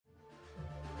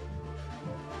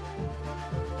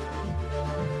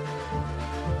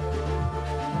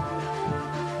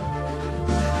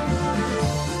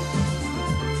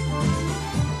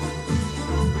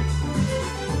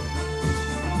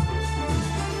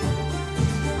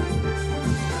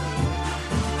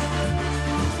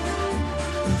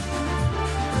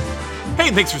Hey,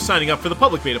 and thanks for signing up for the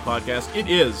Public Beta Podcast. It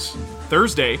is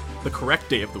Thursday, the correct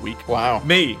day of the week. Wow.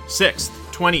 May 6th,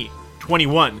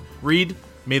 2021. Reed,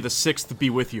 may the 6th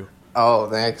be with you. Oh,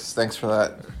 thanks. Thanks for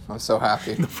that. I'm so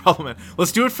happy. No problem, man.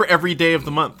 Let's do it for every day of the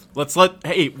month. Why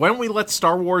don't we let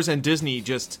Star Wars and Disney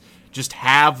just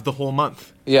have the whole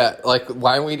month? Yeah, like,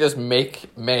 why don't we just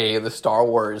make May the Star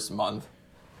Wars month?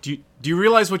 Do you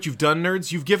realize what you've done,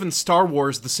 nerds? You've given Star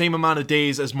Wars the same amount of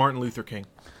days as Martin Luther King.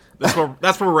 That's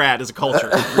where we're at as a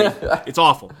culture. It's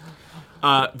awful.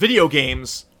 Video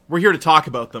games, we're here to talk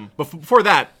about them. But before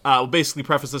that, we'll basically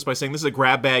preface this by saying this is a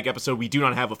grab bag episode. We do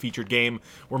not have a featured game.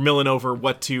 We're milling over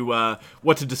what to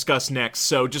discuss next.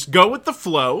 So just go with the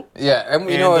flow. Yeah, and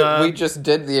you know what? We just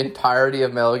did the entirety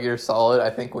of Metal Gear Solid. I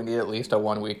think we need at least a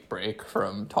 1 week break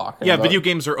from talking. Yeah, video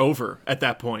games are over at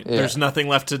that point. Yeah. There's nothing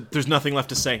left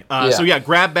to say. Yeah. So yeah,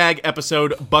 grab bag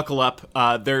episode. Buckle up.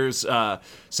 There's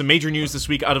some major news this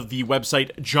week out of the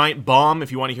website Giant Bomb.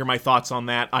 If you want to hear my thoughts on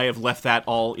that, I have left that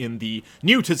all in the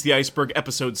new Tits the Iceberg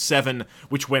episode 7,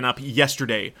 which went up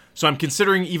yesterday. So I'm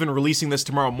considering even releasing this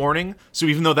tomorrow morning. So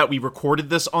even though that we recorded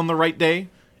this on the right day,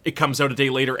 it comes out a day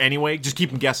later anyway. Just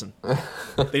keep them guessing.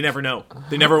 They never know.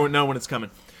 They never know when it's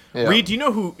coming. Yeah. Reed, do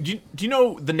you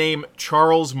know the name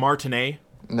Charles Martinet?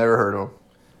 Never heard of him.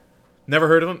 Never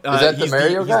heard of him? Is that the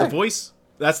Mario guy? He's the voice.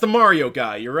 That's the Mario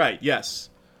guy. You're right. Yes.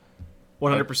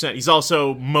 100%. He's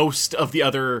also most of the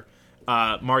other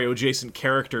Mario adjacent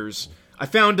characters. I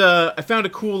found a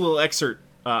cool little excerpt.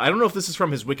 I don't know if this is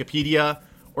from his Wikipedia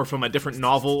or from a different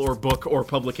novel or book or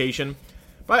publication,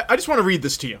 but I just want to read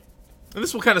this to you. And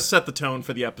this will kind of set the tone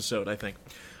for the episode, I think.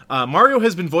 Mario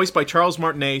has been voiced by Charles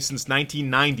Martinet since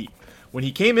 1990. When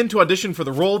he came in to audition for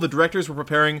the role, the directors were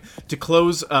preparing to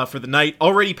close for the night,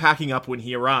 already packing up when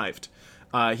he arrived.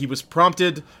 He was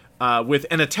prompted with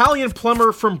an Italian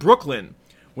plumber from Brooklyn.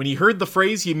 When he heard the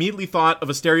phrase, he immediately thought of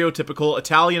a stereotypical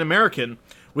Italian-American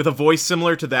with a voice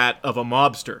similar to that of a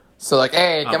mobster. So like,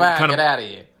 hey, come on, get out of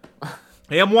here.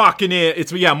 Hey, I'm walking in.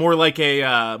 It's more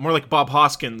like Bob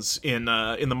Hoskins in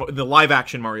the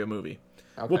live-action Mario movie.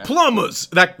 Okay. Well, plumbers,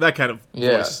 that kind of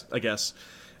voice, I guess.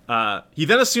 He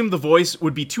then assumed the voice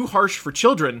would be too harsh for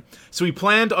children, so he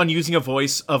planned on using a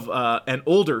voice of an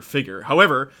older figure.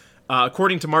 However,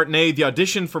 according to Martinet, the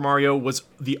audition for Mario was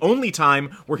the only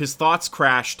time where his thoughts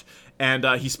crashed, and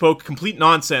he spoke complete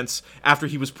nonsense after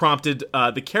he was prompted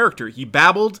the character. He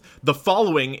babbled the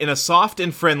following in a soft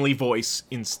and friendly voice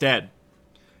instead.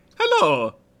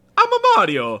 Hello, I'm a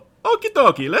Mario. Okie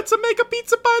dokie, let's make a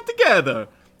pizza pie together.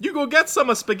 You go get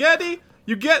some spaghetti.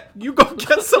 You go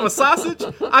get some sausage.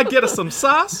 I get some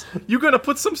sauce. You're gonna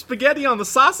put some spaghetti on the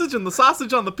sausage and the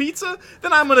sausage on the pizza.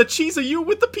 Then I'm gonna cheese you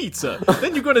with the pizza.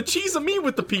 Then you're gonna cheese me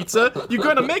with the pizza. You're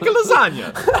gonna make a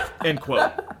lasagna. End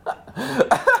quote.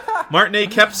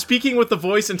 Martinet kept speaking with the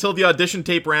voice until the audition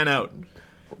tape ran out.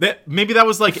 Maybe that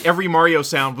was like every Mario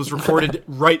sound was recorded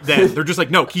right then. They're just like,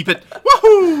 no, keep it,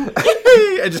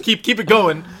 woohoo, and just keep it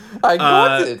going. I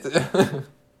got it.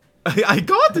 I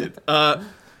got it.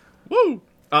 Woo!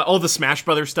 All the Smash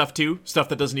Brothers stuff too, stuff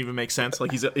that doesn't even make sense.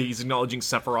 Like he's acknowledging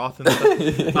Sephiroth and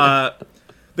stuff.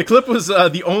 The clip was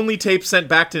the only tape sent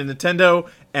back to Nintendo,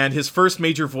 and his first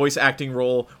major voice acting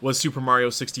role was Super Mario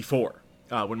 64,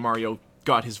 when Mario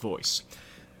got his voice.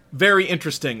 Very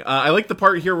interesting. I like the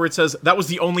part here where it says that was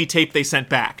the only tape they sent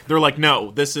back. They're like,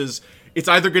 no, it's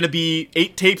either going to be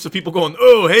 8 tapes of people going,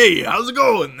 oh, hey, how's it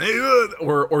going? Hey,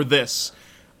 or this.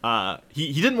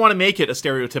 He didn't want to make it a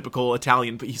stereotypical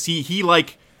Italian, but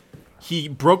he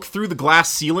broke through the glass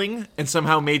ceiling and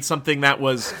somehow made something that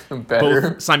was better.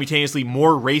 Both simultaneously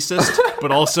more racist,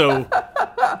 but also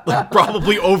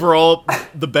probably overall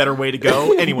the better way to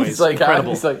go. Anyways,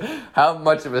 incredible. He's like, how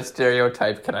much of a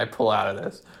stereotype can I pull out of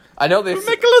this? I know they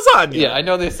make a lasagna. Yeah, I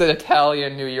know they said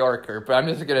Italian New Yorker, but I'm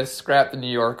just gonna scrap the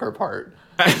New Yorker part.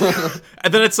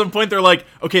 And then at some point they're like,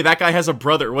 okay, that guy has a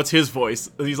brother. What's his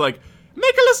voice? And he's like,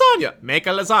 make a lasagna. Make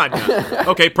a lasagna.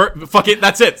 Okay, fuck it.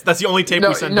 That's it. That's the only tape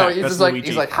we sent back.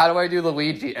 He's like, how do I do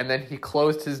Luigi? And then he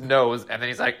closed his nose, and then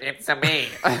he's like, it's a me.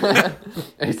 And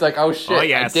he's like, oh shit,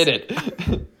 yes. I did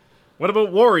it. What about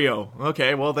Wario?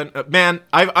 Okay, well then, man,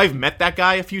 I've met that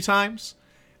guy a few times,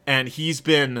 and he's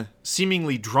been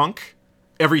seemingly drunk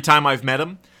every time I've met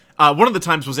him. One of the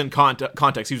times was in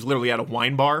context. He was literally at a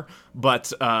wine bar,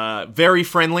 but very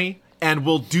friendly. And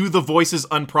will do the voices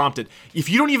unprompted. If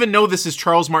you don't even know this is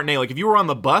Charles Martinet, like if you were on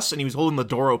the bus and he was holding the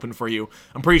door open for you,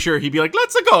 I'm pretty sure he'd be like,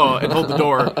 let's go, and hold the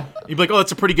door. You'd be like, oh,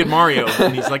 that's a pretty good Mario.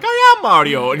 And he's like, I am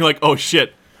Mario. And you're like, oh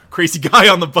shit, crazy guy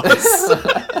on the bus.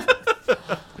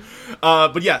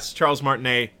 But yes, Charles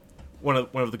Martinet, one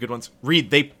of the good ones. Reed,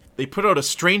 they put out a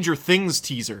Stranger Things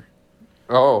teaser.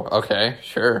 Oh, okay,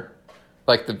 sure.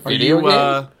 Like the video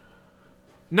game?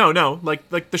 No,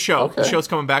 like the show. Okay. The show's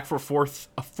coming back for a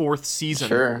fourth season.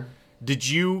 Sure. Did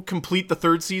you complete the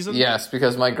third season? Yes,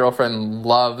 because my girlfriend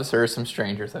loves her some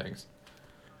Stranger Things.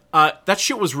 That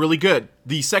shit was really good.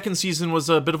 The second season was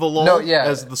a bit of a lull,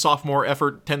 as the sophomore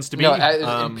effort tends to be. No,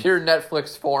 in pure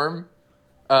Netflix form,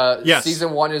 yes.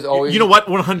 Season 1 is always... You know what?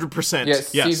 100%. Yes,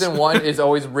 Season 1 is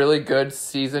always really good.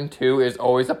 Season 2 is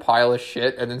always a pile of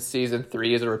shit. And then Season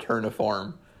 3 is a return to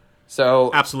form.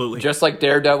 So, absolutely. Just like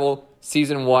Daredevil,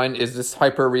 Season 1 is this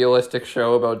hyper-realistic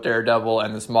show about Daredevil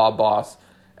and this mob boss.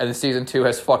 And then Season 2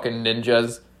 has fucking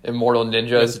ninjas. Immortal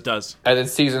Ninjas. Yes, it does. And then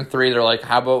Season 3, they're like,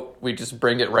 how about we just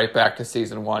bring it right back to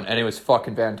Season 1? And it was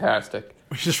fucking fantastic.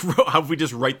 How we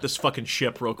just write this fucking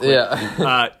ship real quick?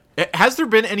 Yeah. Has there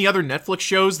been any other Netflix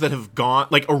shows that have gone,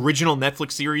 like original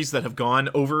Netflix series that have gone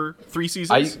over 3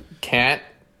 seasons? I can't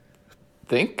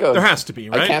think of... There has to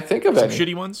be, right? I can't think of any. Some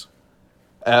shitty ones?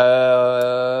 Where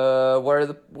are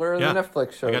the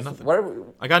Netflix shows? I got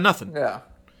nothing. I got nothing. Yeah.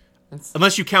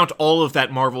 Unless you count all of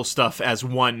that Marvel stuff as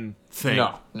one thing.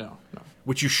 No.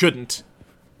 Which you shouldn't.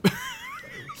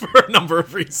 For a number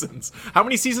of reasons. How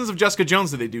many seasons of Jessica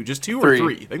Jones did they do? Just 2 or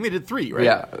 3? I think they did 3, right?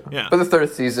 Yeah. But the third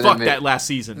season... Fuck that last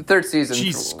season. The third season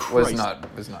was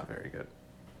not very good.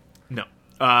 No.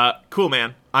 Cool,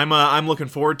 man. I'm looking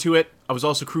forward to it. I was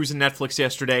also cruising Netflix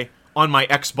yesterday on my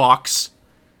Xbox,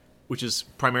 which is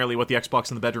primarily what the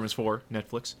Xbox in the bedroom is for,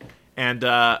 Netflix. And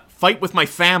Fight with My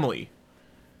Family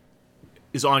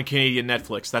is on Canadian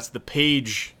Netflix. That's the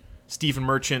Paige, Stephen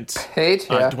Merchant,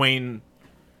 Dwayne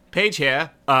Page here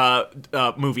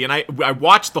movie. And I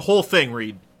watched the whole thing,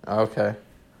 Reed. Okay.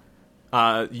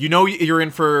 You know you're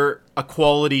in for a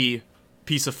quality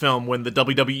piece of film when the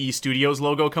WWE Studios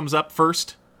logo comes up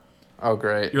first. Oh,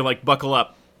 great. You're like, buckle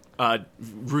up.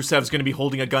 Rusev's going to be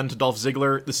holding a gun to Dolph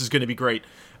Ziggler. This is going to be great.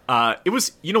 It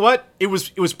was, you know what? It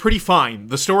was pretty fine.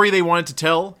 The story they wanted to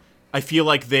tell, I feel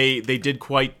like they did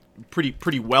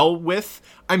pretty well with.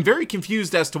 I'm very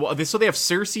confused as to what... So they have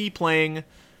Cersei playing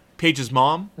Paige's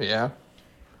mom. Yeah.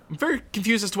 I'm very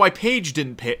confused as to why Paige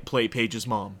didn't play Paige's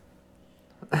mom.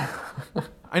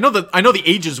 I know the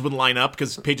ages would line up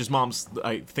because Paige's mom's,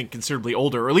 I think, considerably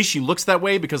older, or at least she looks that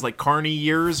way because like Carney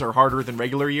years are harder than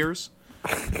regular years.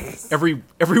 Every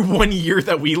 1 year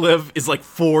that we live is like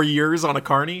 4 years on a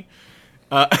Carney.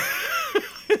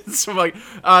 So like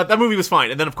that movie was fine,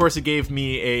 and then of course it gave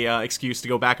me a excuse to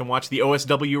go back and watch the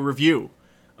OSW review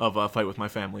of Fight with My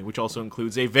Family, which also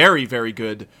includes a very, very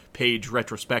good Paige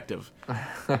retrospective.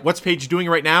 What's Paige doing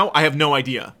right now? I have no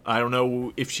idea. I don't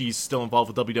know if she's still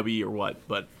involved with WWE or what,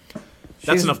 but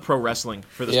that's enough pro wrestling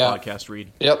for this podcast,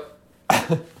 Reed. Yep.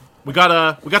 We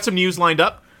got some news lined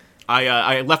up.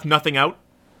 I left nothing out.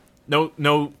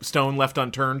 No stone left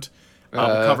unturned.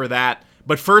 We'll cover that.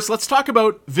 But first, let's talk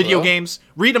about video games.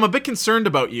 Reed, I'm a bit concerned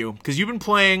about you, because you've been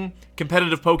playing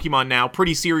competitive Pokemon now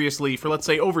pretty seriously for, let's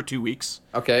say, over 2 weeks.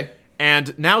 Okay.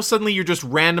 And now suddenly you're just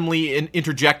randomly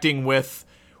interjecting with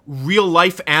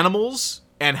real-life animals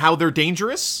and how they're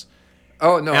dangerous.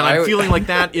 Oh, no. And I'm feeling like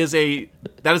that is a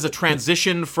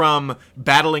transition from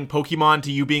battling Pokemon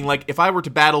to you being like, if I were to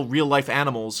battle real-life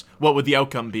animals, what would the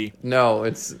outcome be? No,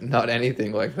 it's not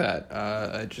anything like that.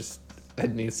 I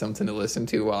need something to listen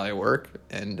to while I work,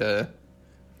 and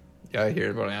I hear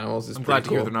about animals. It's I'm glad to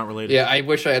cool. hear they're not related. Yeah, I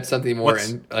wish I had something more,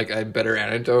 a better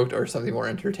anecdote or something more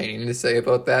entertaining to say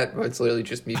about that, but it's literally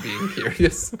just me being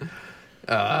curious.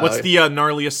 What's the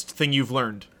gnarliest thing you've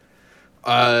learned?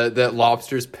 That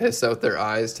lobsters piss out their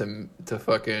eyes to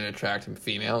fucking attract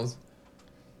females.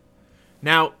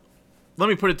 Now, let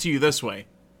me put it to you this way.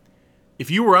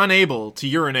 If you were unable to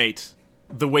urinate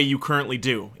the way you currently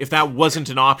do, if that wasn't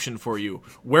an option for you,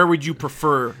 where would you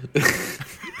prefer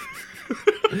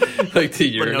like to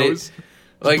urinate?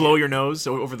 Like, blow your nose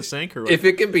over the sink? Or what? If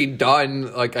it can be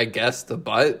done, like, I guess the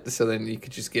butt, so then you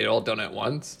could just get it all done at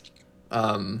once.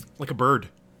 Like a bird.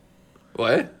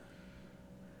 What?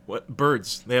 What?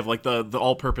 Birds. They have like the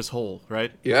all-purpose hole,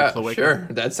 right? Yeah, sure.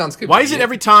 That sounds good. Why is it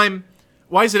every time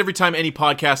any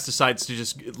podcast decides to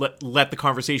just let the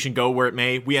conversation go where it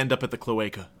may, we end up at the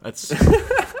cloaca?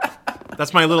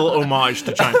 That's my little homage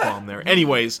to Giant Bomb there.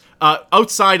 Anyways,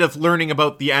 outside of learning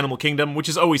about the animal kingdom, which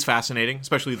is always fascinating,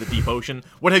 especially the deep ocean,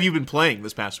 what have you been playing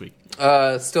this past week?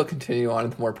 Still continue on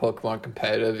with more Pokemon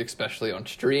competitive, especially on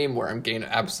stream, where I'm getting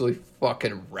absolutely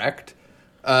fucking wrecked.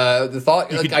 The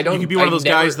thought, you could be one of those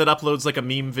guys that uploads like a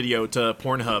meme video to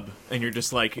Pornhub, and you're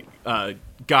just like,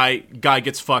 guy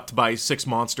gets fucked by 6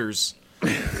 monsters,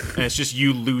 and it's just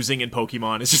you losing in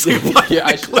Pokemon. It's just like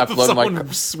I should upload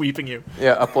someone sweeping you.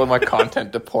 Yeah, upload my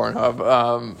content to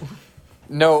Pornhub.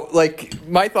 No, like,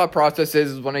 my thought process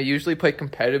is when I usually play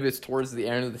competitive, it's towards the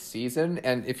end of the season.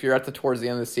 And if you're towards the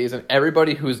end of the season,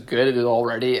 everybody who's good is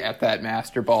already at that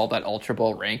Master Ball, that Ultra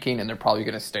Ball ranking, and they're probably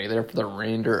going to stay there for the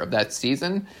remainder of that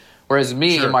season. Whereas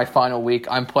me, in my final week,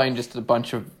 I'm playing just a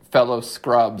bunch of fellow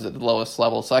scrubs at the lowest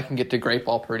level, so I can get to Great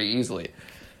Ball pretty easily.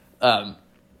 And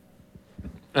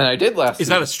I did last season. Is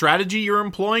that a strategy you're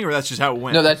employing, or that's just how it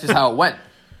went? No, that's just how it went.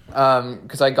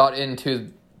 Because I got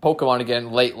into Pokemon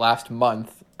again late last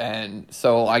month, and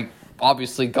so I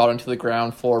obviously got into the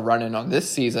ground floor running on this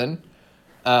season.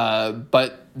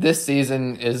 But this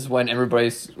season is when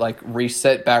everybody's like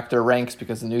reset back their ranks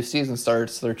because the new season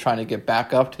starts. So they're trying to get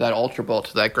back up to that Ultra Ball,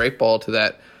 to that Great Ball, to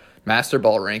that Master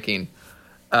Ball ranking.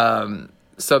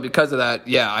 So because of that,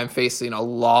 yeah, I'm facing a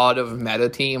lot of meta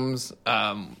teams,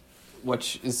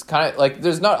 which is kind of like,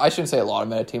 I shouldn't say a lot of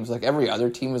meta teams. Like every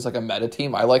other team is like a meta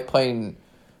team. I like playing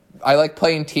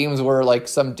teams where like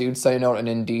some dude sending out an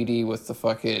Indeedee with the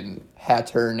fucking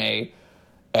Hatterene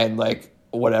and like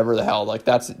whatever the hell. Like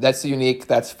that's unique,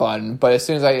 that's fun. But as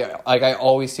soon as I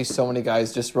always see so many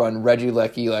guys just run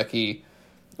Regieleki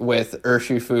with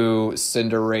Urshifu,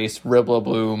 Cinderace,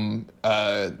 Ribombloom,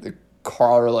 the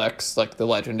Carlex, like the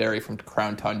legendary from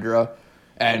Crown Tundra,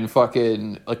 and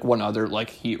fucking like one other like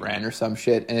Heatran or some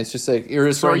shit. And it's just like you're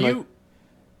just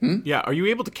Yeah, are you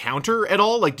able to counter at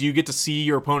all? Like, do you get to see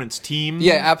your opponent's team?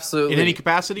 Yeah, absolutely. In any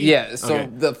capacity? Yeah, so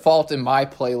the fault in my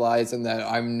play lies in that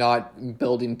I'm not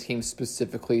building teams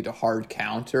specifically to hard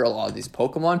counter a lot of these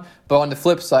Pokemon. But on the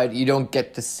flip side, you don't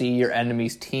get to see your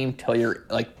enemy's team till you're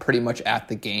like pretty much at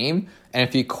the game. And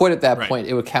if you quit at that point,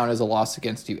 it would count as a loss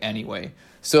against you anyway.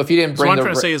 So if you didn't bring what I'm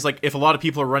trying to say is, like, if a lot of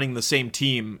people are running the same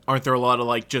team, aren't there a lot of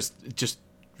like just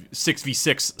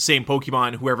 6v6 same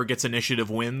Pokemon, whoever gets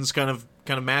initiative wins kind of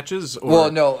matches? Or?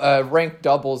 Well, no, ranked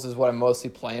doubles is what I'm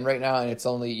mostly playing right now, and it's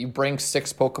only you bring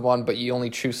 6 Pokemon, but you only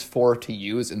choose 4 to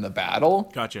use in the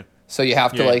battle. Gotcha. So you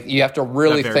have to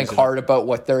really think hard about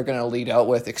what they're going to lead out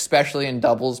with, especially in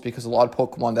doubles, because a lot of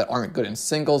Pokemon that aren't good in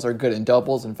singles are good in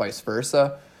doubles, and vice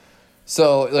versa.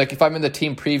 So, like, if I'm in the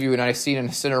team preview and I see an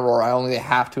Incineroar, I only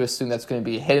have to assume that's going to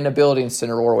be a hidden ability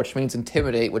Incineroar, which means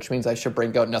Intimidate, which means I should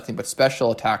bring out nothing but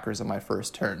special attackers on my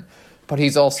first turn. But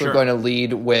he's also going to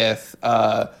lead with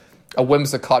a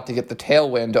Whimsicott to get the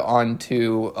Tailwind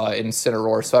onto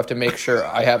Incineroar, so I have to make sure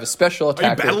I have a special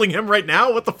attacker. Are you battling him right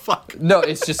now? What the fuck? No,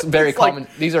 it's just very common.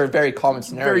 These are very common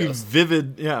scenarios. Very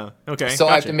vivid, yeah. Okay, so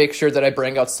I have to make sure that I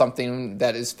bring out something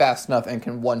that is fast enough and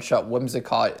can one-shot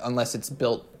Whimsicott unless it's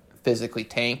built physically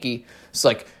tanky. So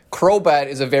like Crobat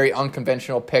is a very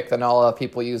unconventional pick that not a lot of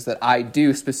people use, that I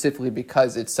do specifically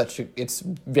because it's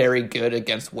very good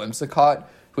against Whimsicott,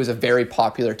 who is a very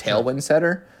popular Tailwind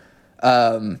setter.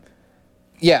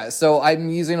 Yeah, so I'm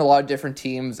using a lot of different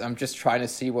teams. I'm just trying to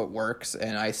see what works,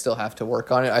 and I still have to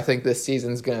work on it. I think this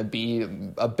season's going to be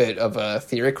a bit of a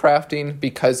theory crafting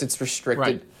because it's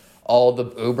restricted all the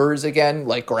Ubers again,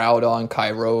 like Groudon,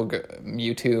 Kyogre,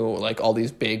 Mewtwo, like all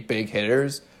these big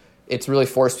hitters. It's really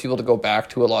forced people to go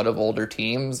back to a lot of older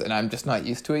teams, and I'm just not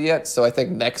used to it yet. So I think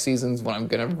next season's when I'm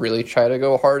going to really try to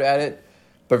go hard at it.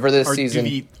 But for this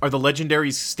season... Are the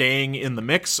legendaries staying in the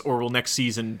mix, or will next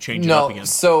season change it up again?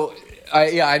 So,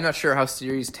 I'm not sure how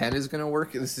Series 10 is going to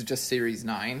work. This is just Series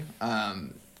 9.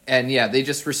 And yeah, they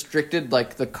just restricted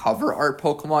like the cover art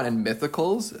Pokemon and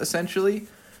Mythicals, essentially.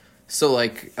 So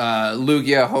like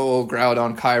Lugia, Ho-Oh,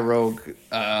 Groudon,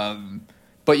 Kyogre...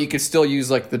 but you could still use,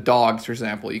 like, the dogs, for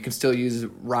example. You can still use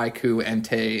Raikou,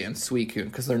 Entei, and Suicune,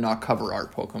 because they're not cover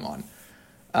art Pokemon.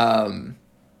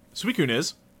 Suicune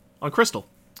is, on Crystal.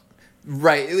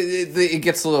 Right. It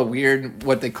gets a little weird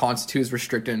what they constitute as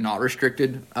restricted and not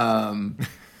restricted.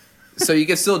 So you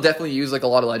can still definitely use, like, a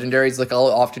lot of legendaries. Like, I'll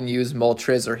often use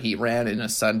Moltres or Heatran in a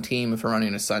Sun team if I'm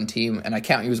running a Sun team. And I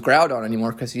can't use Groudon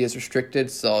anymore because he is restricted,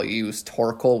 so I'll use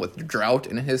Torkoal with Drought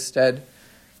in his stead,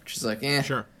 which is like, eh.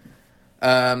 Sure.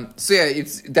 So yeah,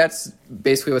 that's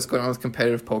basically what's going on with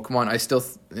competitive Pokemon. I still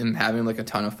am having like a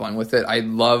ton of fun with it. I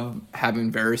love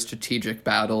having very strategic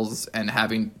battles and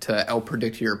having to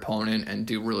outpredict your opponent and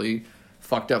do really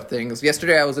fucked up things.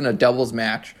 Yesterday I was in a doubles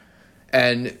match,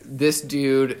 and this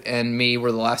dude and me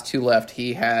were the last two left.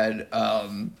 He had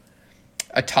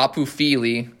a Tapu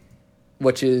Fili,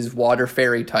 which is Water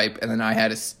Fairy type, and then I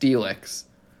had a Steelix.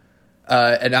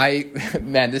 And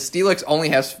this Steelix only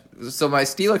has... So my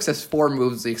Steelix has 4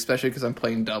 moves, especially because I'm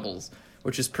playing doubles,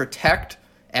 which is Protect,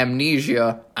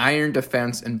 Amnesia, Iron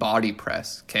Defense, and Body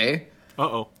Press, okay?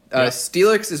 Uh-oh.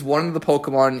 Steelix is one of the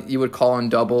Pokemon you would call in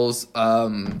doubles. I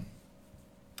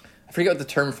forget what the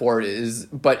term for it is,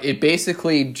 but it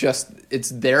basically it's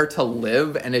there to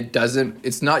live, and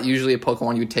it's not usually a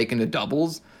Pokemon you would take into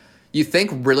doubles. you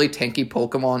think really tanky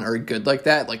Pokemon are good like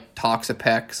that, like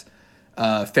Toxapex,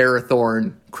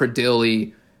 Ferrothorn,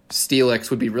 Cradily, Steelix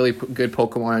would be really good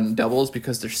Pokemon in doubles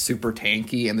because they're super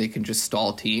tanky and they can just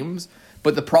stall teams.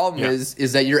 But the problem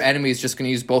is that your enemy is just going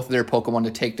to use both of their Pokemon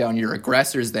to take down your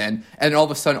aggressors then, and all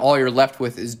of a sudden all you're left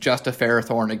with is just a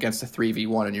Ferrothorn against a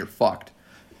 3v1 and you're fucked.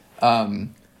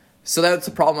 So that's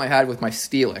the problem I had with my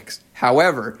Steelix.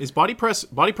 However, is body press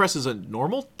is a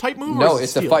normal type move? No,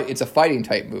 it's a fighting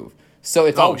type move. So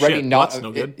it's already not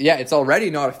no good. It's already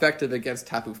not effective against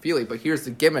Tapu Fini, but here's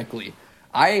the gimmick, Lee.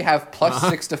 I have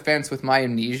 +6 defense with my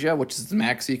Amnesia, which is the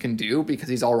max you can do because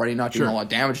he's already not doing a lot of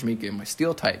damage to me given my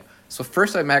Steel type. So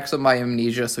first I max up my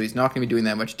Amnesia, so he's not going to be doing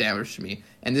that much damage to me.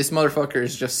 And this motherfucker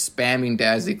is just spamming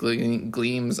Dazzling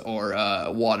Gleams or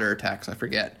water attacks, I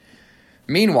forget.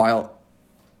 Meanwhile,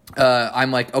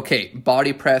 I'm like, okay,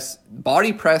 Body Press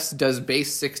does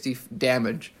base 60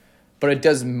 damage, but it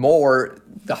does more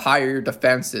the higher your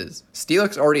defense is.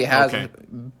 Steelix already has a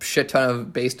shit ton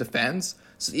of base defense,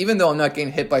 so even though I'm not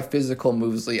getting hit by physical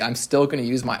moves, I'm still going to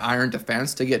use my Iron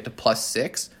Defense to get to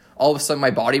 +6. All of a sudden,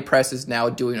 my Body Press is now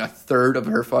doing a third of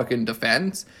her fucking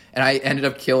defense, and I ended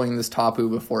up killing this Tapu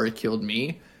before it killed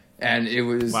me, and it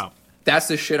was... Wow. That's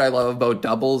the shit I love about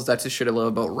doubles. That's the shit I love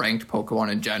about ranked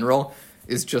Pokemon in general.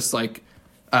 Is just like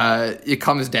it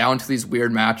comes down to these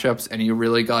weird matchups, and you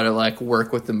really got to like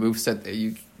work with the moveset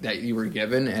that you were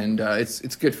given, and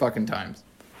it's good fucking times.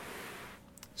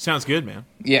 Sounds good, man.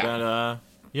 Yeah.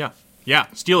 Yeah.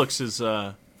 Steelix is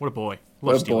what a boy.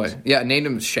 Love what a Steelix. boy. Yeah, I named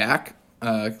him Shaq,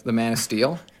 the Man of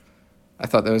Steel. I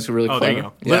thought that was really clever. There you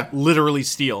go. Yeah. Literally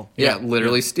Steel. Yeah,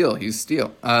 literally Steel. He's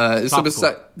Steel. So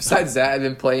besides that, I've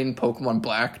been playing Pokemon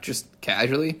Black just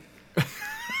casually.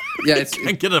 Yeah, it's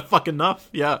can't get a fucking enough.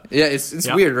 Yeah,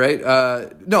 it's weird, right?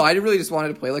 No, I really just wanted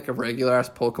to play like a regular ass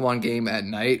Pokemon game at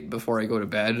night before I go to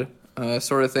bed,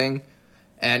 sort of thing.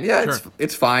 And yeah,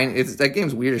 it's fine. That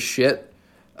game's weird as shit.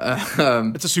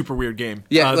 It's a super weird game.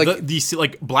 Yeah,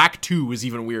 like Black 2 is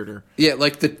even weirder. Yeah,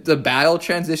 like the battle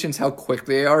transitions, how quick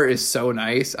they are is so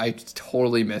nice. I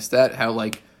totally missed that. How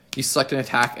like you select an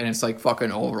attack and it's like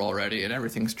fucking over already, and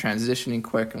everything's transitioning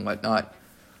quick and whatnot.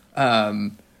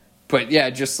 But yeah,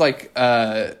 just like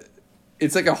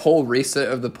it's like a whole reset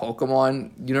of the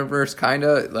Pokemon universe, kind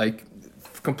of like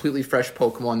completely fresh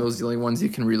Pokemon. Those are the only ones you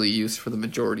can really use for the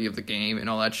majority of the game and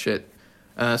all that shit.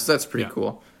 So that's pretty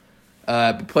cool.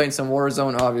 Been playing some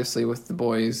Warzone, obviously, with the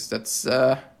boys. That's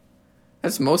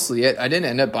mostly it. I didn't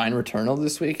end up buying Returnal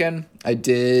this weekend. I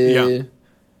did. Yeah.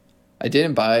 I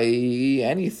didn't buy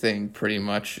anything, pretty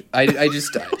much. I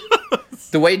just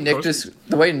the way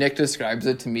Nick describes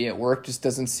it to me at work just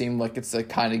doesn't seem like it's the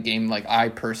kind of game like I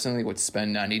personally would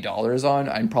spend $90 on.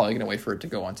 I'm probably gonna wait for it to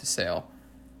go onto sale.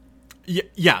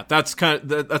 Yeah, that's kind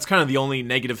of the only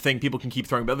negative thing people can keep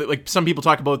throwing about. Like some people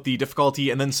talk about the difficulty,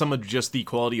 and then some of just the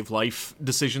quality of life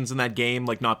decisions in that game,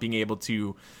 like not being able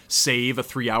to save a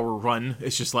 3-hour run.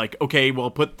 It's just like, okay,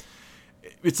 well,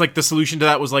 it's like the solution to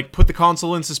that was like put the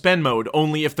console in suspend mode.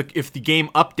 Only if the game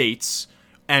updates,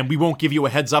 and we won't give you a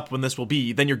heads up when this will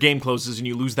be, then your game closes and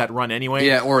you lose that run anyway.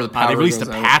 Yeah, or the power they released a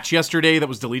goes patch yesterday that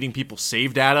was deleting people's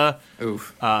save data.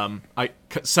 Oof.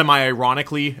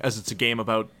 Semi-ironically, as it's a game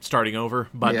about starting over,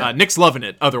 but Nick's loving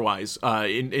it. Otherwise,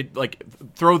 like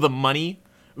throw the money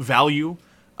value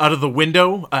out of the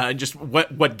window. Just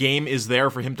what game is there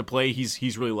for him to play?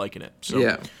 He's really liking it. So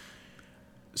yeah.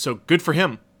 So good for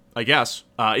him, I guess.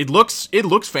 It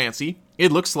looks fancy.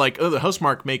 It looks like the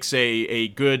Housemarque makes a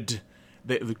good.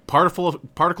 The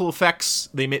particle effects,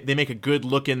 they make a good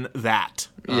look in that.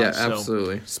 Yeah,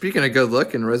 absolutely. Speaking of good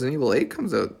looking, Resident Evil 8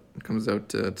 comes out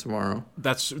tomorrow.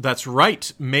 That's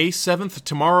right. May 7th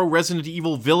tomorrow. Resident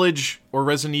Evil Village or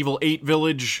Resident Evil 8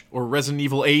 Village or Resident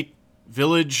Evil 8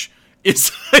 Village.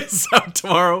 It's out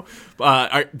tomorrow.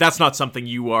 That's not something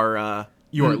you are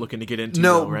looking to get into.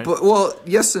 No, though, right? But well,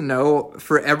 yes and no.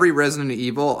 For every Resident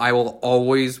Evil, I will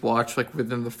always watch like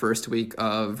within the first week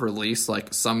of release,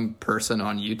 like some person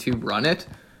on YouTube run it.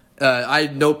 I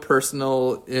don't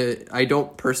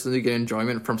personally get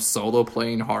enjoyment from solo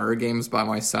playing horror games by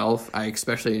myself. I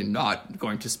especially not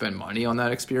going to spend money on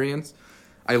that experience.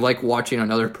 I like watching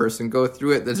another person go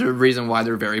through it. There's a reason why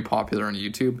they're very popular on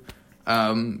YouTube.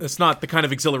 It's not the kind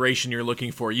of exhilaration you're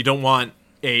looking for. You don't want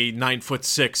a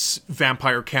 9'6"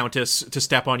 vampire countess to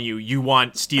step on you. You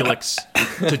want Steelix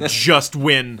to just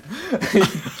win.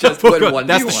 Just win 1v1.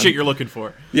 That's the shit you're looking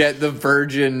for. Yeah, the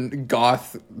virgin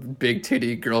goth big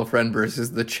titty girlfriend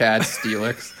versus the Chad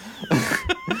Steelix.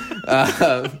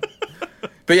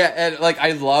 But yeah, and like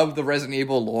I love the Resident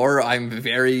Evil lore. I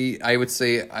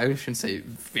shouldn't say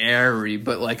very,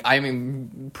 but like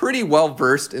I'm pretty well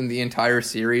versed in the entire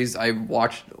series. I've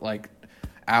watched like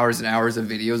hours and hours of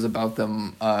videos about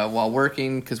them while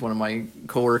working because one of my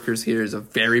coworkers here is a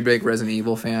very big Resident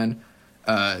Evil fan.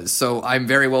 So I'm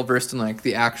very well versed in like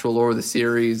the actual lore of the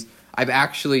series. I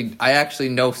actually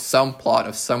know some plot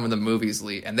of some of the movies,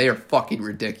 Lee, and they are fucking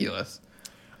ridiculous.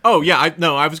 Oh yeah,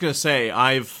 I was gonna say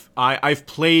I've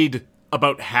played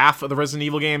about half of the Resident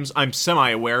Evil games. I'm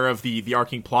semi-aware of the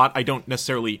arcing plot. I don't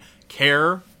necessarily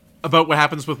care about what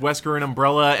happens with Wesker and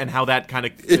Umbrella and how that kind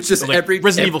of... It's just like,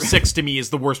 Resident Evil 6 to me is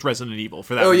the worst Resident Evil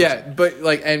for that reason. Yeah, but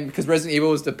like, and because Resident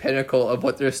Evil was the pinnacle of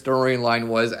what their storyline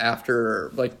was after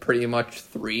like pretty much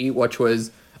 3, which was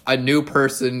a new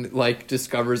person like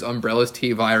discovers Umbrella's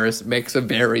T-virus, makes a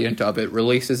variant of it,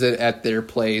 releases it at their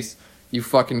place. You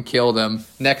fucking kill them.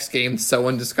 Next game,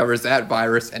 someone discovers that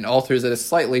virus and alters it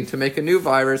slightly to make a new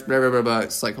virus. Blah blah blah blah.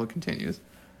 Cycle continues,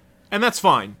 and that's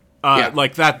fine.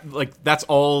 Like that's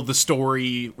all the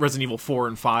story Resident Evil 4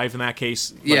 and 5 in that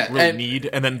case really need.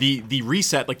 And then the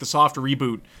reset, like the soft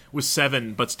reboot was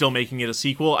 7, but still making it a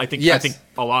sequel. I think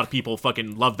a lot of people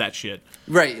fucking love that shit.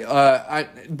 Right.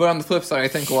 But on the flip side, I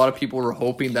think a lot of people were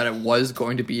hoping that it was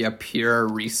going to be a pure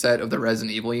reset of the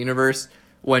Resident Evil universe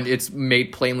when it's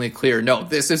made plainly clear, no,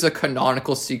 this is a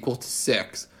canonical sequel to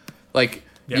 6. Like,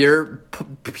 your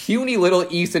puny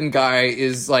little Ethan guy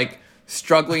is like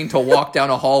struggling to walk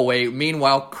down a hallway.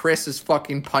 Meanwhile, Chris is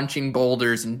fucking punching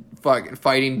boulders and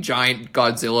fighting giant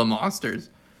Godzilla monsters.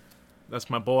 That's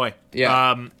my boy.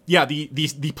 Yeah.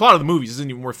 The plot of the movies isn't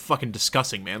even worth fucking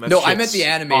discussing, man. No, I meant the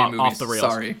animated movies. Off the rails.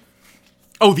 Sorry.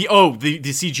 Oh, the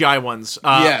CGI ones.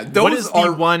 Those what is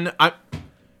the one?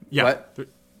 What?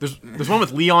 There's one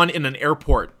with Leon in an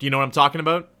airport. Do you know what I'm talking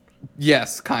about?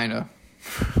 Yes, kind of.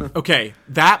 Okay,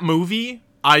 that movie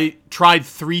I tried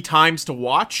 3 times to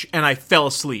watch, and I fell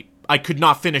asleep. I could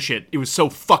not finish it. It was so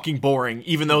fucking boring,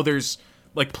 even though there's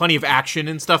like plenty of action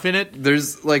and stuff in it.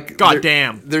 There's like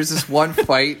goddamn. There's this one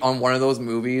fight on one of those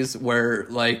movies where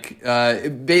like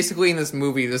basically in this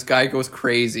movie this guy goes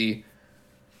crazy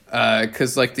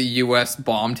because like the U.S.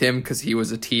 bombed him because he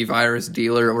was a T-virus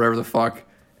dealer or whatever the fuck,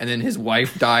 and then his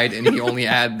wife died and he only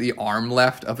had the arm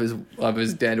left of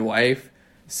his dead wife.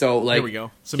 So like there we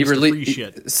go. Some free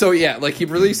shit. So yeah, like he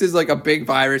releases like a big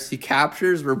virus. He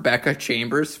captures Rebecca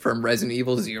Chambers from Resident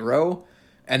Evil 0,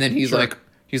 and then he's like,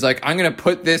 I'm gonna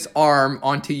put this arm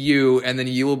onto you, and then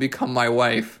you will become my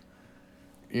wife.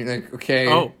 You're like, okay,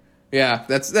 oh yeah,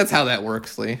 that's how that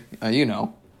works, Lee. You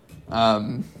know.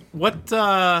 What?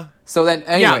 So then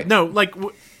anyway, yeah, no, like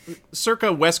circa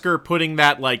Wesker putting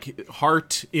that like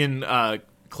heart in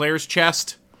Claire's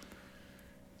chest,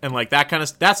 and like that kind of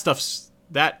stuff's.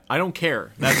 That I don't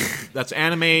care. That's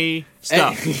anime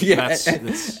stuff.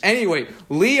 Anyway,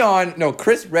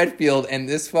 Chris Redfield and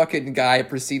this fucking guy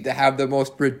proceed to have the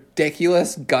most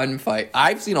ridiculous gunfight.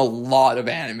 I've seen a lot of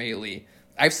anime, Lee.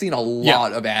 I've seen a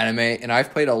lot of anime, and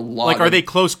I've played a lot. Like, are they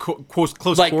close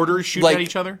quarters shooting at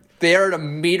each other? They are a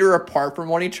meter apart from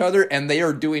one each other, and they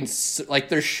are doing like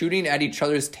they're shooting at each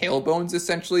other's tailbones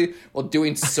essentially while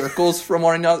doing circles from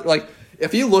one another. Like,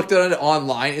 if you looked at it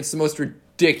online, it's the most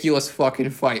ridiculous fucking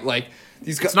fight. Like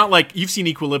these guys. It's not like you've seen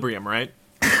Equilibrium, right?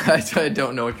 I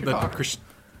don't know what you're talking.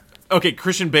 Okay,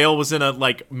 Christian Bale was in a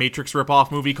like Matrix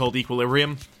ripoff movie called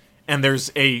Equilibrium, and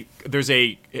there's a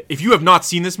if you have not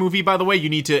seen this movie, by the way, you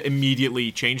need to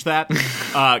immediately change that.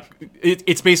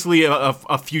 It's basically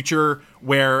a future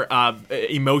where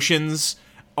emotions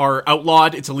are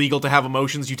outlawed. It's illegal to have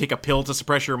emotions. You take a pill to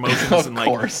suppress your emotions, and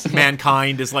like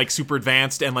mankind is like super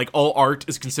advanced, and like all art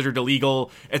is considered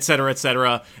illegal, etc.,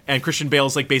 etc. And Christian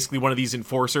Bale's like basically one of these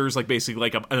enforcers, like basically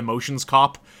like an emotions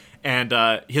cop. And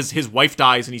his wife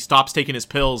dies, and he stops taking his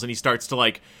pills, and he starts to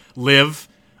like live.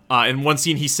 In one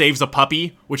scene, he saves a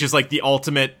puppy, which is like the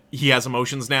ultimate. He has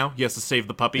emotions now. He has to save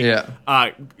the puppy. Yeah.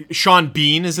 Sean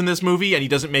Bean is in this movie, and he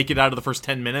doesn't make it out of the first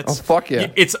 10 minutes. Oh fuck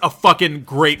yeah! It's a fucking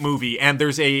great movie, and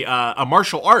there's a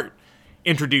martial art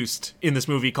introduced in this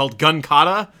movie called Gun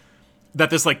Kata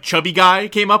that this like chubby guy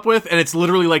came up with, and it's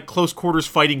literally like close quarters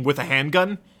fighting with a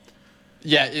handgun.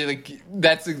 Yeah, like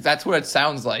that's what it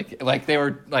sounds like. Like they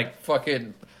were like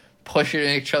fucking pushing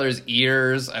each other's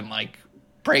ears and like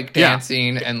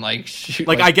breakdancing and like shoot.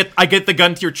 Like I get the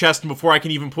gun to your chest, and before I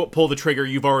can even pull the trigger,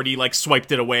 you've already like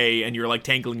swiped it away, and you're like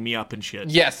tangling me up and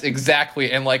shit. Yes,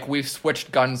 exactly. And like we've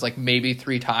switched guns like maybe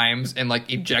 3 times, and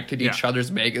like ejected each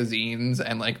other's magazines,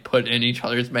 and like put in each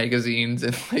other's magazines,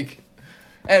 and like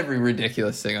every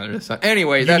ridiculous thing under the sun.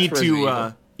 Anyway,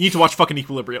 you need to watch fucking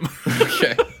Equilibrium.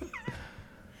 Okay.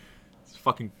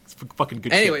 fucking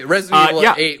good. Anyway, shit. Resident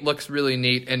Evil 8 looks really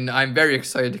neat, and I'm very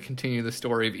excited to continue the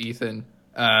story of Ethan.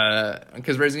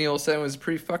 Because Resident Evil 7 was a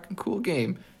pretty fucking cool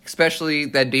game, especially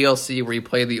that DLC where you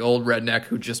play the old redneck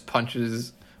who just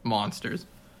punches monsters.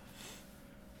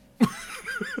 What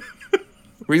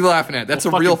are you laughing at? That's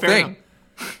a real thing.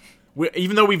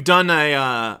 Even though we've done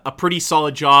a pretty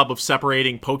solid job of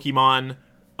separating Pokemon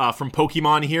from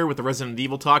Pokemon here with the Resident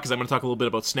Evil talk, because I'm going to talk a little bit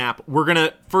about Snap, we're going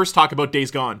to first talk about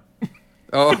Days Gone.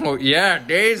 Oh, yeah,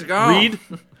 Days Gone. Reed,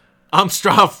 I'm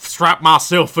strapped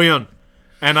myself in,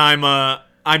 and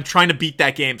I'm trying to beat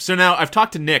that game. So now I've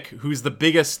talked to Nick, who's the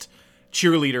biggest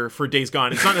cheerleader for Days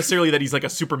Gone. It's not necessarily that he's like a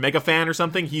super mega fan or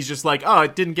something. He's just like, oh,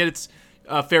 it didn't get its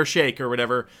fair shake or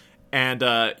whatever. And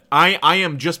I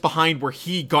am just behind where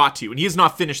he got to, and he has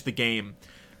not finished the game.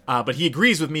 But he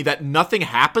agrees with me that nothing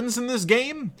happens in this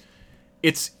game.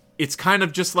 It's kind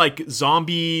of just like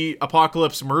zombie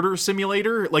apocalypse murder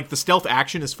simulator. Like, the stealth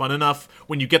action is fun enough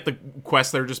when you get the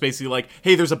quests that are just basically like,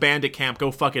 hey, there's a bandit camp, go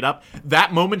fuck it up.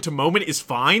 That moment to moment is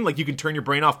fine. Like, you can turn your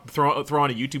brain off, throw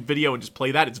on a YouTube video and just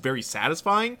play that. It's very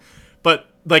satisfying.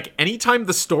 But, like, anytime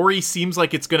the story seems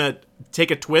like it's gonna take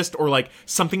a twist or, like,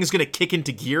 something is gonna kick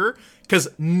into gear, because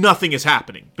nothing is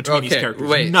happening between these characters.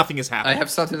 Wait, nothing is happening. I have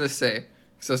something to say.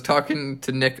 So I was talking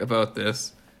to Nick about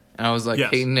this, and I was like, yes.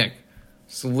 Hey, Nick,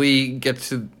 so Lee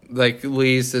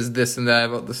Lee says this and that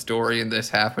about the story, and this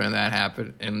happened and that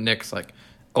happened, and Nick's like,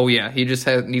 oh yeah, he just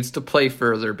needs to play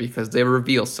further because they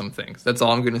reveal some things. That's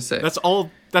all I'm gonna say. That's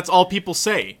all people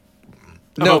say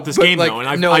about this game, though,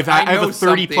 and I have a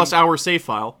 30-plus hour save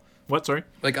file. What, sorry?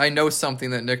 Like, I know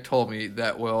something that Nick told me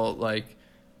that will, like,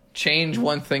 change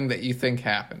one thing that you think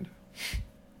happened.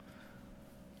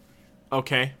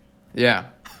 Okay. Yeah.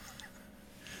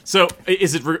 So,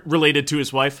 is it related to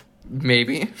his wife?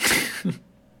 Maybe.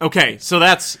 Okay, so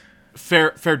that's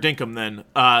fair dinkum then.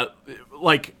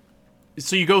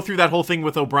 So you go through that whole thing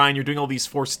with O'Brien, you're doing all these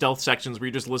forced stealth sections where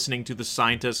you're just listening to the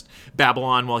scientist babble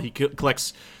on while he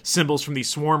collects symbols from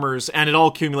these swarmers, and it all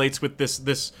accumulates with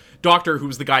this doctor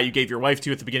who's the guy you gave your wife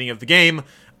to at the beginning of the game.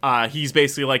 He's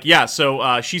basically like, yeah,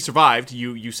 so she survived.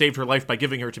 You saved her life by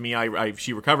giving her to me.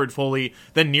 She recovered fully.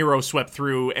 Then Nero swept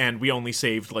through, and we only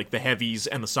saved, like, the heavies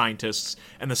and the scientists,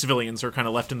 and the civilians are kind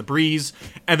of left in the breeze.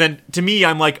 And then, to me,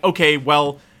 I'm like, okay,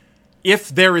 well, if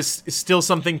there is still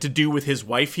something to do with his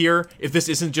wife here, if this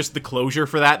isn't just the closure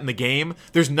for that in the game,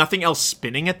 there's nothing else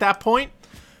spinning at that point.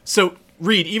 So,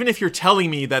 Reed, even if you're telling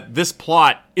me that this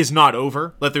plot is not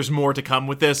over, that there's more to come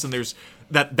with this, and there's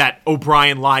that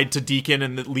O'Brien lied to Deacon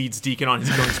and that leads Deacon on his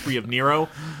killing spree of Nero,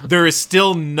 there is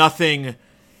still nothing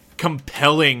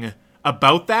compelling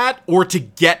about that or to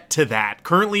get to that.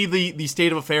 Currently, the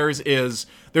state of affairs is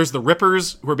there's the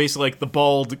Rippers, who are basically like the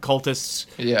bald cultists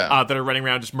that are running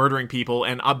around just murdering people,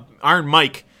 and Iron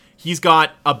Mike, he's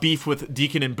got a beef with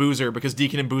Deacon and Boozer because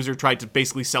Deacon and Boozer tried to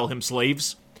basically sell him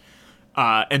slaves.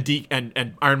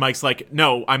 And Iron Mike's like,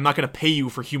 no, I'm not going to pay you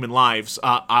for human lives.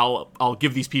 I'll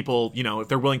give these people, you know, if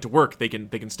they're willing to work, they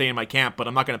can stay in my camp, but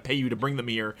I'm not going to pay you to bring them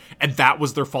here. And that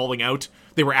was their falling out.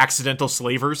 They were accidental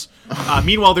slavers.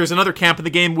 Meanwhile, there's another camp in the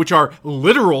game which are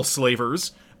literal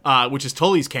slavers, which is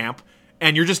Tully's camp,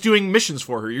 and you're just doing missions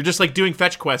for her. You're just like doing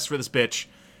fetch quests for this bitch.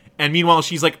 And meanwhile,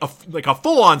 she's like a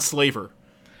full-on slaver.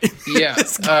 Yeah.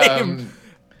 This game.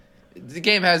 The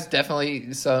game has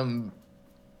definitely some,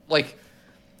 like,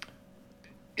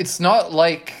 it's not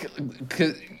like,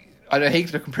 cause I hate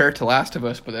to compare it to Last of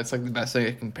Us, but that's like the best thing I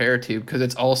can compare it to, because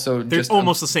it's also just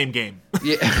almost the same game.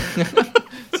 Yeah,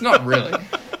 it's not really,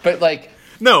 but like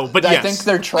no, but I yes. think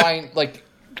they're trying, like,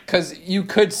 because you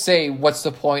could say, what's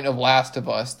the point of Last of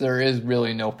Us? There is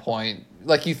really no point.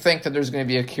 Like, you think that there's going to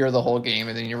be a cure the whole game,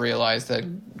 and then you realize that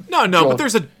no, but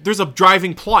there's a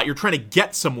driving plot. You're trying to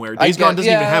get somewhere. Days Gone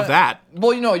doesn't even have that.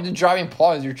 Well, you know, the driving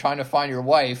plot is you're trying to find your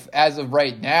wife. As of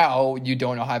right now, you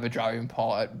don't have a driving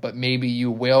plot, but maybe you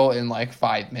will in like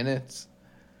 5 minutes.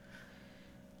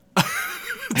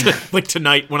 Like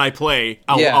tonight when I play,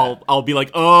 I'll be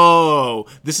like, oh,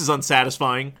 this is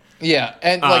unsatisfying. Yeah,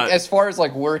 and like as far as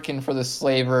like working for the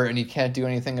slaver and you can't do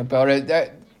anything about it,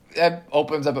 that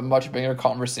opens up a much bigger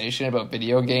conversation about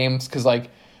video games, because like,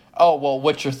 oh, well,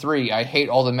 Witcher 3, I hate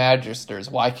all the Magisters.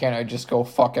 Why can't I just go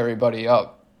fuck everybody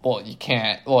up? Well, you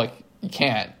can't. Like, you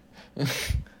can't. You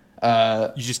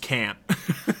just can't.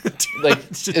 Like,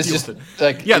 it's just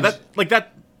like, yeah,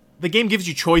 that. The game gives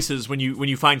you choices when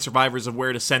you find survivors of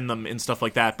where to send them and stuff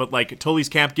like that. But like Tully's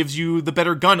camp gives you the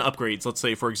better gun upgrades. Let's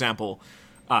say, for example.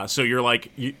 So you're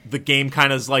like, the game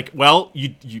kind of is like, well,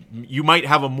 you might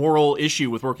have a moral issue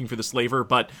with working for the slaver,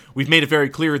 but we've made it very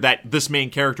clear that this main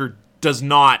character does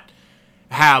not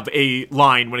have a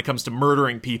line when it comes to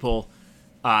murdering people.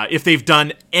 if they've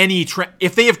done any,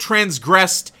 if they have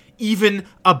transgressed even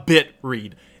a bit,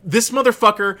 Reed. This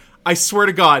motherfucker, I swear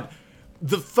to God,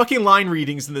 the fucking line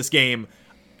readings in this game.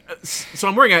 So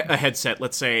I'm wearing a headset,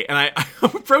 let's say, and I'm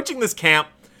approaching this camp,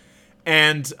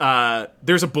 and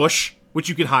there's a bush, which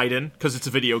you can hide in, because it's a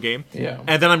video game. Yeah.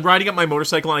 And then I'm riding up my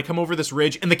motorcycle, and I come over this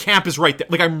ridge, and the camp is right there.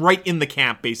 Like, I'm right in the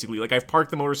camp, basically. Like, I've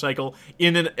parked the motorcycle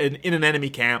in an enemy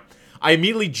camp. I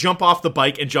immediately jump off the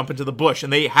bike and jump into the bush,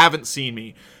 and they haven't seen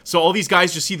me. So all these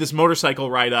guys just see this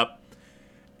motorcycle ride up,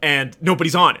 and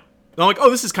nobody's on it. And I'm like, oh,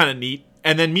 this is kind of neat.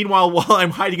 And then meanwhile, while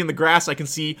I'm hiding in the grass, I can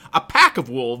see a pack of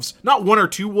wolves. Not 1 or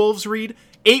 2 wolves, Reed.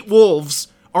 8 wolves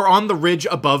are on the ridge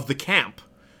above the camp.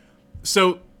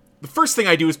 So the first thing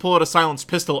I do is pull out a silenced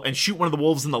pistol and shoot one of the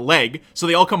wolves in the leg, so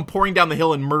they all come pouring down the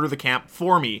hill and murder the camp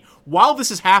for me. While this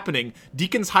is happening,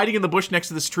 Deacon's hiding in the bush next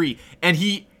to this tree, and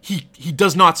he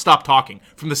does not stop talking.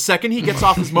 From the second he gets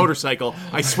off his motorcycle,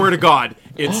 I swear to God,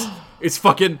 it's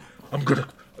fucking, I'm gonna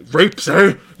rape, say?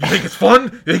 You think it's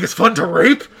fun? You think it's fun to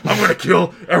rape? I'm gonna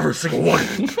kill every single one.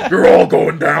 You're all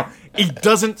going down. He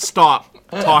doesn't stop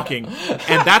talking,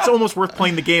 and that's almost worth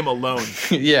playing the game alone.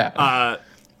 Yeah.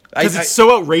 Because it's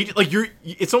so outrageous. Like,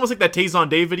 it's almost like that Tazon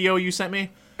Day video you sent me,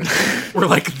 where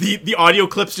like the audio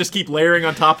clips just keep layering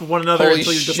on top of one another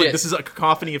until you're just like, this is a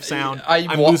cacophony of sound.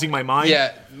 I'm losing my mind.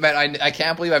 Yeah, man, I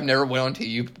can't believe I've never went onto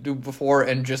YouTube before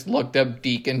and just looked up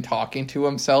Deacon talking to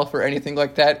himself or anything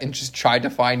like that, and just tried to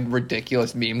find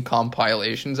ridiculous meme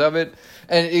compilations of it.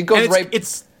 And it goes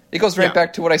right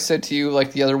back to what I said to you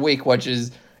like the other week, which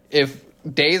is if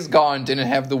Days Gone didn't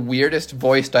have the weirdest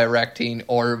voice directing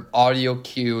or audio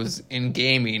cues in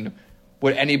gaming,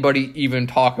 would anybody even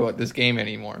talk about this game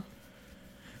anymore?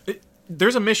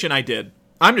 There's a mission I did.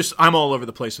 I'm all over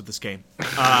the place with this game.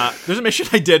 There's a mission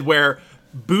I did where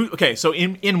so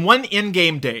in one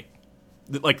in-game day,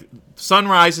 like sun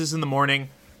rises in the morning,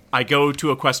 I go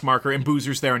to a quest marker and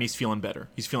Boozer's there and he's feeling better.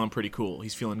 He's feeling pretty cool.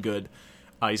 He's feeling good.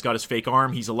 He's got his fake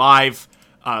arm. He's alive.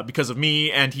 Because of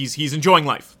me, and he's enjoying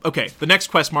life. Okay, the next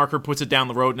quest marker puts it down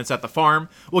the road, and it's at the farm.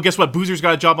 Well, guess what? Boozer's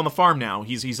got a job on the farm now.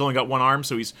 He's only got one arm,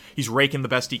 so he's raking the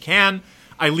best he can.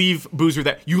 I leave Boozer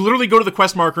there. You literally go to the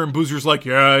quest marker, and Boozer's like,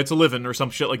 yeah, it's a living, or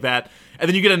some shit like that. And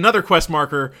then you get another quest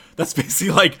marker that's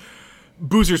basically like,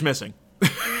 Boozer's missing.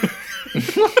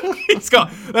 He's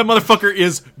gone. That motherfucker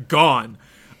is gone.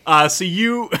 So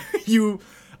you,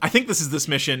 I think this is this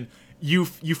mission. You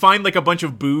find like a bunch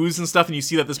of booze and stuff, and you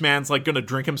see that this man's like gonna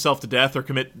drink himself to death or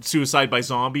commit suicide by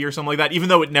zombie or something like that. Even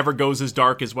though it never goes as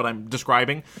dark as what I'm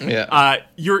describing. Yeah.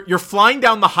 You're flying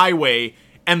down the highway,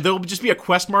 and there'll just be a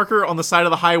quest marker on the side of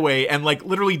the highway, and like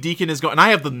literally Deacon is going. And I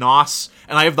have the NOS,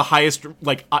 and I have the highest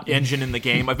like engine in the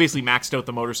game. I've basically maxed out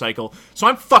the motorcycle, so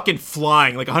I'm fucking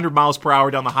flying like 100 miles per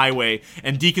hour down the highway,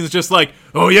 and Deacon's just like,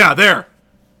 oh yeah, there.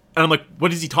 And I'm like,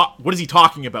 what is he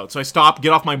talking about? So I stop,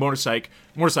 get off my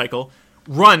motorcycle,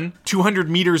 run 200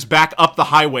 meters back up the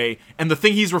highway, and the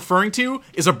thing he's referring to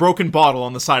is a broken bottle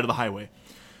on the side of the highway.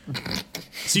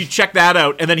 So you check that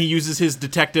out, and then he uses his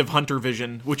detective hunter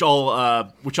vision, which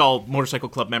all motorcycle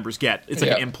club members get. It's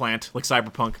like an implant, like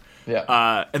Cyberpunk.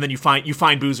 Yeah. And then you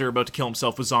find Boozer about to kill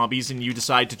himself with zombies, and you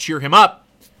decide to cheer him up.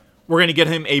 We're going to get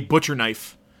him a butcher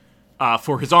knife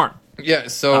for his arm. Yeah,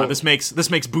 so this makes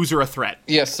Boozer a threat.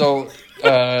 Yeah, so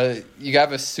you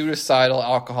have a suicidal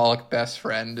alcoholic best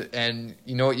friend, and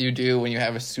you know what you do when you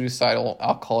have a suicidal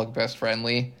alcoholic best friend,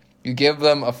 Lee? You give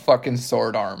them a fucking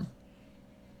sword arm.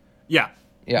 Yeah.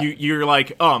 You're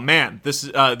like, oh man, this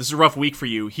is a rough week for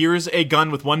you. Here's a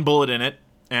gun with 1 bullet in it,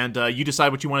 and you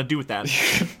decide what you want to do with that.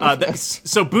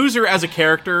 So Boozer as a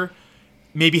character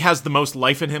maybe has the most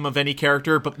life in him of any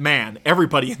character, but man,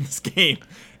 everybody in this game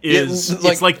is it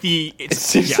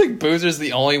seems like Boozer's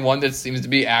the only one that seems to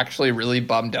be actually really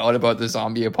bummed out about the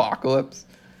zombie apocalypse.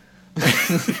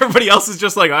 Everybody else is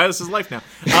just like, oh, this is life now.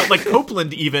 Like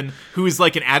Copeland, even, who is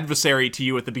like an adversary to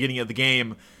you at the beginning of the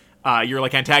game, you're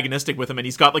like antagonistic with him, and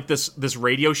he's got like this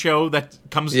radio show that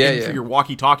comes in through your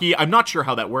walkie-talkie. I'm not sure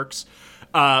how that works,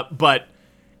 but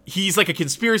he's like a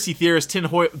conspiracy theorist,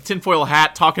 tinfoil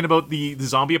hat, talking about the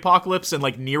zombie apocalypse and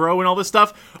like Nero and all this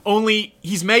stuff. Only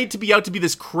he's made to be out to be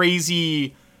this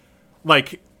crazy,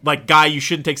 like guy you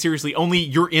shouldn't take seriously. Only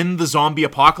you're in the zombie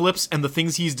apocalypse, and the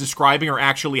things he's describing are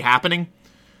actually happening.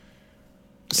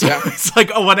 So it's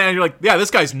like, on one hand you're like, yeah,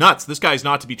 this guy's nuts. This guy's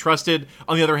not to be trusted.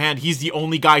 On the other hand, he's the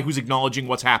only guy who's acknowledging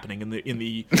what's happening in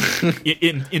the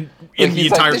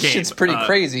entire this game. Shit's pretty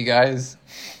crazy, guys.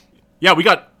 Yeah, we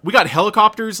got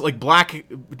helicopters, like black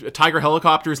Tiger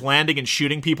helicopters landing and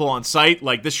shooting people on sight.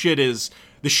 Like this shit is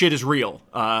real.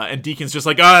 And Deacon's just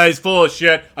like, he's full of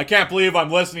shit. I can't believe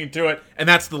I'm listening to it. And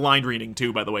that's the line reading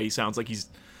too, by the way. He sounds like he's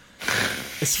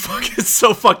It's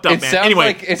so fucked up, man.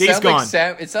 Anyway, Days Gone.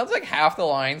 It sounds like half the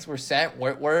lines were Sam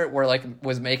Witwer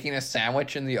was making a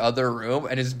sandwich in the other room,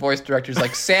 and his voice director's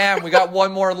like, Sam, we got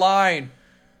one more line.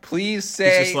 Please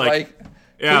say, just like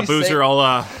yeah, Boozer,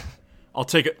 I'll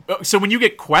take it. So when you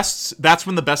get quests, that's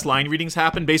when the best line readings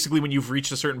happen. Basically, when you've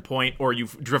reached a certain point or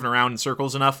you've driven around in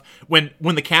circles enough, when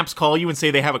the camps call you and say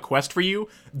they have a quest for you,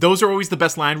 those are always the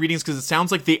best line readings because it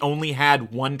sounds like they only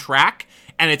had one track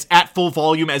and it's at full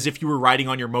volume as if you were riding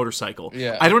on your motorcycle.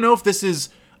 Yeah. I don't know if this is...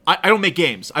 I don't make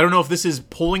games. I don't know if this is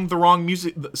pulling the wrong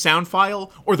music sound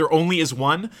file or there only is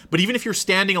one, but even if you're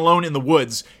standing alone in the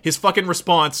woods, his fucking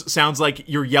response sounds like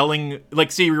you're yelling,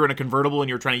 like say you're in a convertible and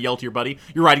you're trying to yell to your buddy,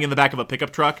 you're riding in the back of a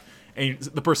pickup truck, and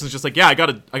the person's just like, yeah, I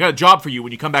got a job for you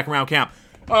when you come back around camp.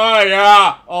 Oh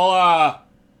yeah, I'll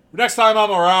next time I'm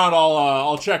around,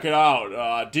 I'll check it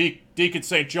out. Deacon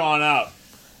St. John out.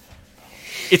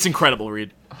 It's incredible,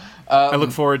 Reed. I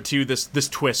look forward to this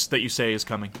twist that you say is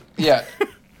coming. Yeah.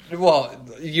 Well,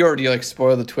 you already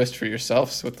spoiled the twist for yourself,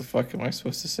 so what the fuck am I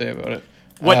supposed to say about it?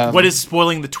 What is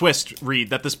spoiling the twist, Reed?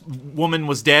 That this woman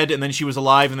was dead, and then she was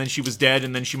alive, and then she was dead,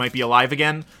 and then she might be alive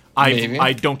again?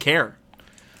 I don't care.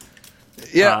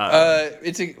 Yeah,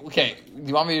 okay. Do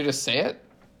you want me to just say it?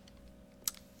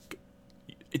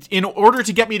 In order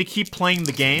to get me to keep playing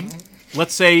the game,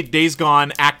 let's say Days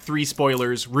Gone, Act 3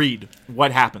 spoilers, Reed,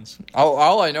 what happens?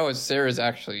 All I know is Sarah's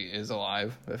actually is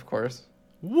alive, of course.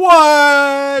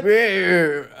 What?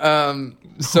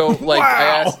 So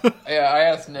wow. I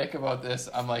asked Nick about this.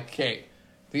 I'm like, okay,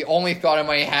 the only thought I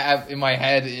might have in my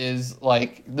head is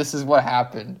this is what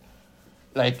happened.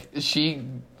 She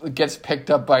gets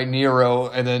picked up by Nero,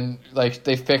 and then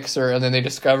they fix her, and then they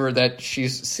discover that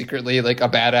she's secretly a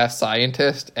badass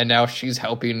scientist, and now she's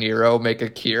helping Nero make a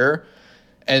cure,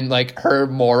 and her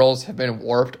morals have been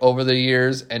warped over the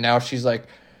years, and now she's like,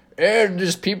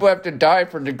 just people have to die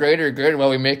for the greater good while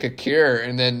we make a cure.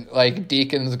 And then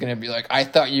Deacon's gonna be like, I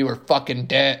thought you were fucking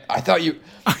dead. I thought you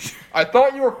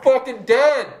were fucking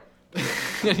dead.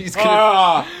 And he's gonna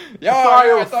I thought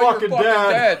you were fucking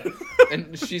dead.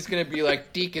 And she's gonna be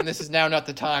like, Deacon, this is now not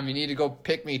the time. You need to go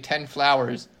pick me 10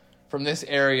 flowers from this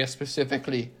area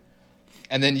specifically.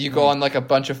 And then you go on a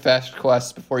bunch of fetch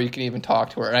quests before you can even talk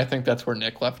to her. And I think that's where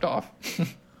Nick left off.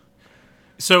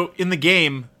 So in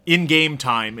in-game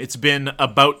time, it's been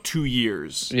about 2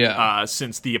 years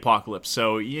since the apocalypse.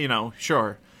 So,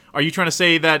 sure. Are you trying to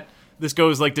say that this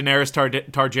goes like Daenerys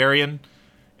Targaryen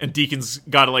and Deacon's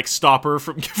got to stop her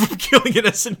from killing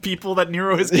innocent people that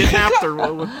Nero has kidnapped?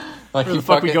 Or where the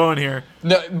fuck we going here?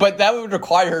 No, but that would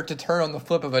require her to turn on the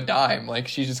flip of a dime.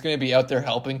 She's just going to be out there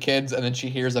helping kids, and then she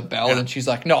hears a bell, and she's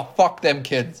like, no, fuck them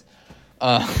kids.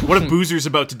 What if Boozer's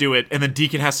about to do it, and then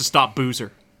Deacon has to stop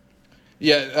Boozer?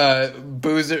 Yeah,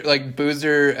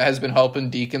 Boozer has been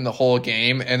helping Deacon the whole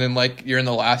game, and then you're in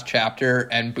the last chapter,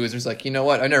 and Boozer's like, you know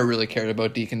what? I never really cared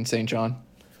about Deacon St. John,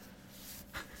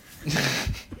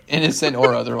 innocent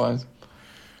or otherwise.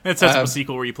 It sets up a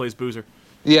sequel where he plays Boozer.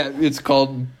 Yeah, it's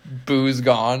called Booze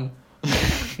Gone.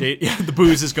 Yeah, the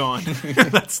booze is gone.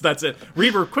 That's it.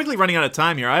 Reed, we're quickly running out of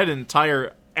time here. I had an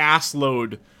entire ass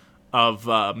load of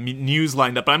news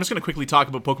lined up, but I'm just going to quickly talk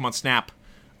about Pokemon Snap.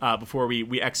 Before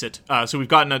we exit. So we've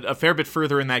gotten a fair bit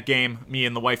further in that game. Me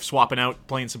and the wife swapping out,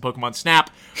 playing some Pokemon Snap.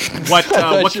 What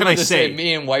can I say?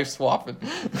 Me and wife swapping.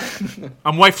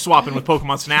 I'm wife swapping with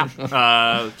Pokemon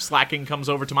Snap. Slacking comes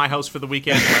over to my house for the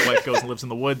weekend. My wife goes and lives in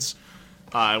the woods.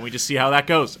 And we just see how that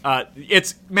goes.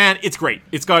 It's great.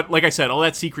 It's got, like I said, all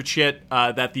that secret shit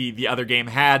that the other game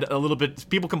had. A little bit,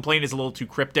 people complain is a little too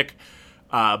cryptic.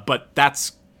 But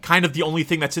that's kind of the only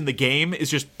thing that's in the game is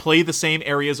just play the same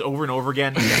areas over and over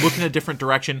again, look in a different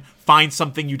direction, find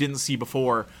something you didn't see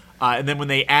before, and then when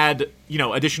they add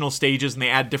additional stages and they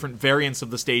add different variants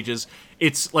of the stages,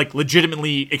 it's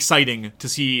legitimately exciting to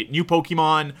see new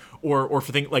Pokemon or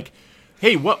for things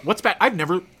hey, what's back? I've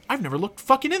never looked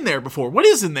fucking in there before. What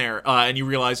is in there? And you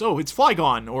realize, oh, it's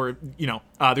Flygon, or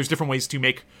there's different ways to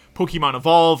make Pokemon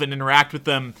evolve and interact with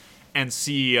them. And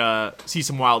see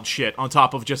some wild shit on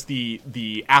top of just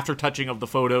the after touching of the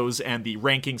photos and the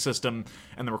ranking system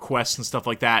and the requests and stuff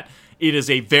like that. It is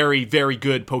a very, very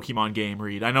good Pokemon game,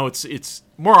 Reed. I know it's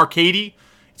more arcadey.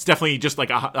 It's definitely just a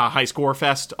high score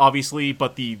fest, obviously,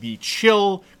 but the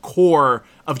chill core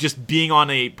of just being on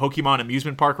a Pokemon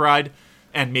amusement park ride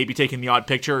and maybe taking the odd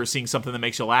picture or seeing something that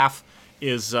makes you laugh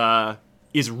is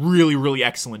really, really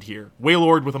excellent here.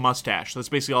 Wailord with a mustache. That's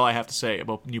basically all I have to say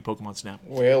about new Pokemon Snap.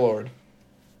 Wailord.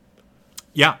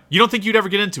 Yeah. You don't think you'd ever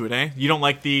get into it, eh? You don't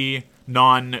like the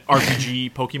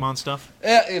non-RPG Pokemon stuff?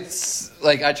 Yeah, it's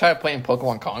I tried playing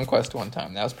Pokemon Conquest one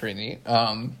time. That was pretty neat.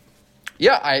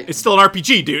 It's still an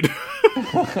RPG, dude.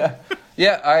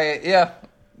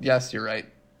 Yes, you're right.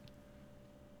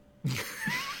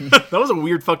 That was a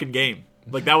weird fucking game.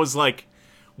 Like, that was like,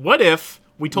 what if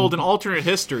we told an alternate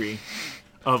history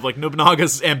of, like,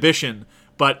 Nobunaga's ambition,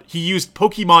 but he used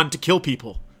Pokemon to kill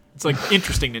people? It's like,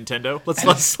 interesting, Nintendo. Let's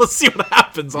see what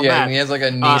happens on that. Yeah, and he has, like,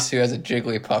 a niece who has a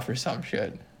Jigglypuff or some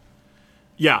shit.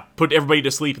 Yeah, put everybody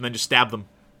to sleep and then just stab them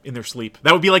in their sleep.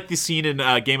 That would be like the scene in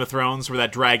Game of Thrones where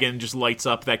that dragon just lights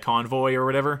up that convoy or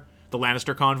whatever. The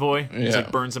Lannister convoy. Yeah. Just,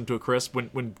 like, burns them to a crisp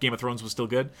when Game of Thrones was still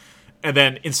good. And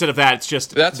then instead of that, it's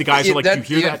just the guys are like, do you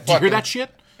hear that? Do you hear that shit?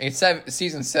 In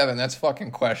season 7, that's fucking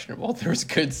questionable. There was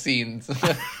good scenes.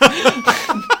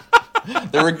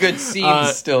 There were good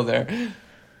scenes still there.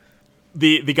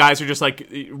 The guys are just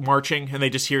like marching, and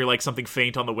they just hear like something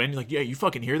faint on the wind. Like, yeah, you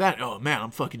fucking hear that? Oh man, I'm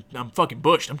fucking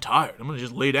bushed. I'm tired. I'm gonna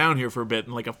just lay down here for a bit,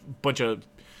 and like a bunch of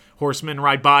horsemen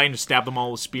ride by and just stab them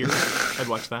all with spears. I'd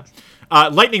watch that.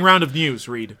 Lightning round of news.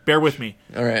 Reed, bear with me.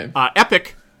 All right.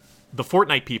 Epic, the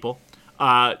Fortnite people,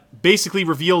 basically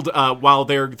revealed while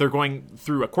they're going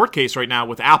through a court case right now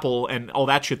with Apple and all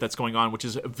that shit that's going on, which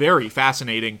is very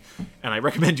fascinating, and I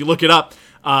recommend you look it up.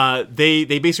 They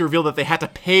basically revealed that they had to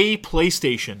pay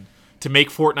PlayStation to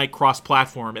make Fortnite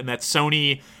cross-platform, and that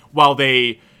Sony, while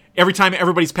every time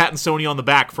everybody's patting Sony on the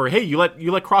back for, hey, you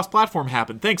let cross-platform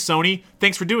happen. Thanks, Sony.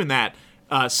 Thanks for doing that.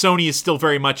 Sony is still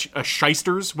very much a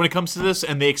shysters when it comes to this,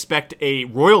 and they expect a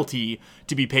royalty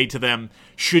to be paid to them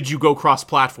should you go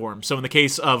cross-platform. So in the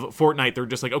case of Fortnite, they're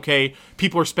just like, okay,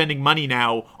 people are spending money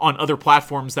now on other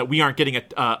platforms that we aren't getting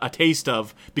a taste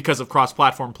of because of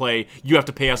cross-platform play. You have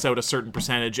to pay us out a certain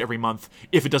percentage every month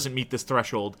if it doesn't meet this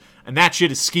threshold. And that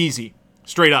shit is skeezy.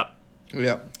 Straight up.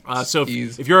 Yeah. So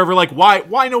if you're ever like,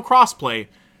 why no cross-play?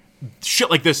 Shit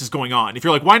like this is going on. If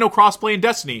you're like, why no crossplay in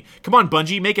Destiny? Come on,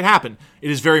 Bungie, make it happen. It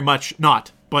is very much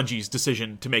not Bungie's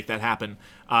decision to make that happen.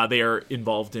 They are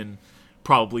involved in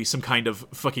probably some kind of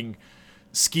fucking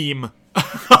scheme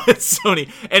at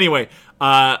Sony. Anyway,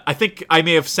 I think I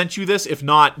may have sent you this. If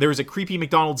not, there is a creepy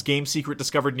McDonald's game secret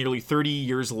discovered nearly 30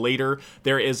 years later.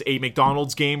 There is a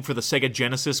McDonald's game for the Sega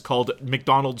Genesis called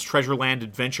McDonald's Treasureland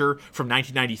Adventure from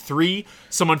 1993.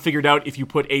 Someone figured out if you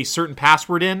put a certain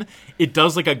password in, it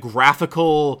does like a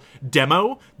graphical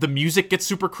demo. The music gets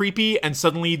super creepy, and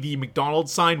suddenly the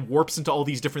McDonald's sign warps into all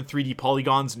these different 3D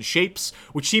polygons and shapes,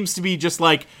 which seems to be just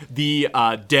like the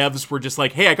devs were just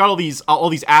like, hey, I got all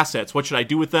these assets. What should I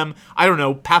do with them? I don't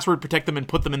know. Password protect them and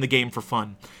put them in the game for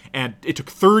fun. And it took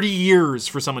 30 years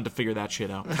for someone to figure that shit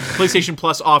out. PlayStation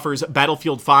Plus offers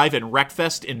Battlefield 5 and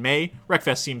Wreckfest in May.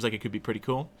 Wreckfest seems like it could be pretty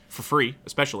cool. For free,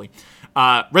 especially.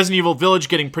 Resident Evil Village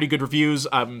getting pretty good reviews.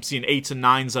 I'm seeing 8s and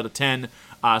 9s out of 10.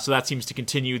 So that seems to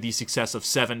continue the success of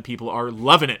 7. People are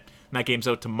loving it. And that game's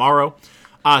out tomorrow.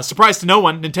 Surprise to no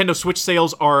one, Nintendo Switch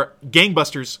sales are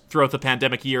gangbusters throughout the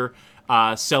pandemic year,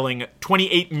 selling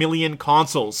 28 million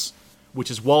consoles, which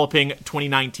is walloping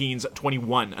 2019's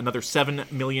 21. Another 7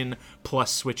 million plus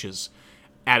Switches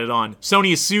added on.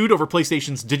 Sony is sued over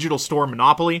PlayStation's digital store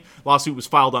monopoly. Lawsuit was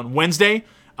filed on Wednesday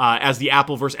as the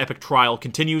Apple vs. Epic trial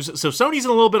continues. So Sony's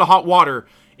in a little bit of hot water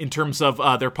in terms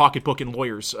of their pocketbook and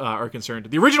lawyers are concerned.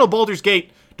 The original Baldur's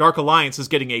Gate Dark Alliance is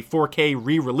getting a 4K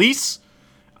re-release.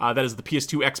 That is the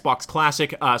PS2 Xbox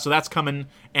Classic. So that's coming,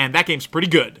 and that game's pretty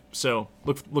good. So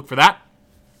look for that.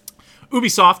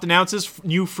 Ubisoft announces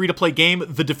new free-to-play game,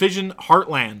 The Division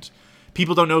Heartland.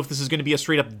 People don't know if this is going to be a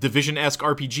straight-up Division-esque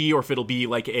RPG or if it'll be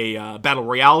like a Battle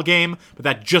Royale game, but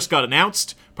that just got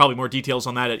announced. Probably more details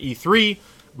on that at E3.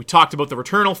 We talked about the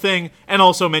Returnal thing, and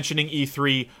also mentioning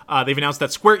E3, they've announced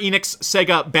that Square Enix,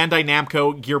 Sega, Bandai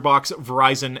Namco, Gearbox,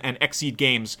 Verizon, and Xseed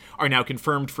Games are now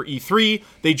confirmed for E3.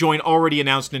 They join already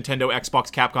announced Nintendo, Xbox,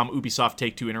 Capcom, Ubisoft,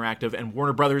 Take-Two Interactive, and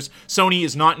Warner Brothers. Sony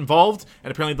is not involved,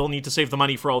 and apparently they'll need to save the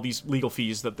money for all these legal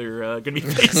fees that they're going to be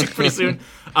facing pretty soon.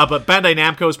 But Bandai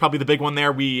Namco is probably the big one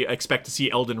there. We expect to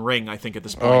see Elden Ring, I think, at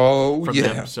this point from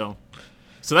them. So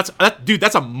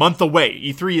that's a month away.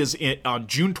 E3 is on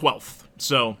June 12th.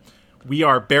 So we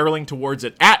are barreling towards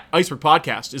it. At Iceberg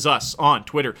Podcast is us on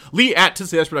Twitter. Lee at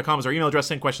TitsTheIceberg.com is our email address.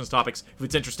 Send questions, topics. If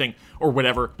it's interesting or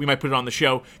whatever, we might put it on the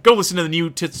show. Go listen to the new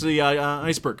Tits the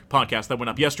Iceberg podcast that went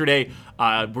up yesterday.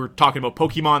 We're talking about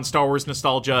Pokemon, Star Wars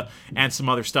nostalgia, and some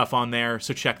other stuff on there.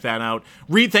 So check that out.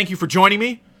 Reed, thank you for joining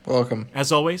me. Welcome.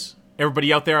 As always.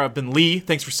 Everybody out there, I've been Lee.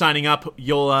 Thanks for signing up.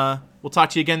 We'll talk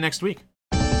to you again next week.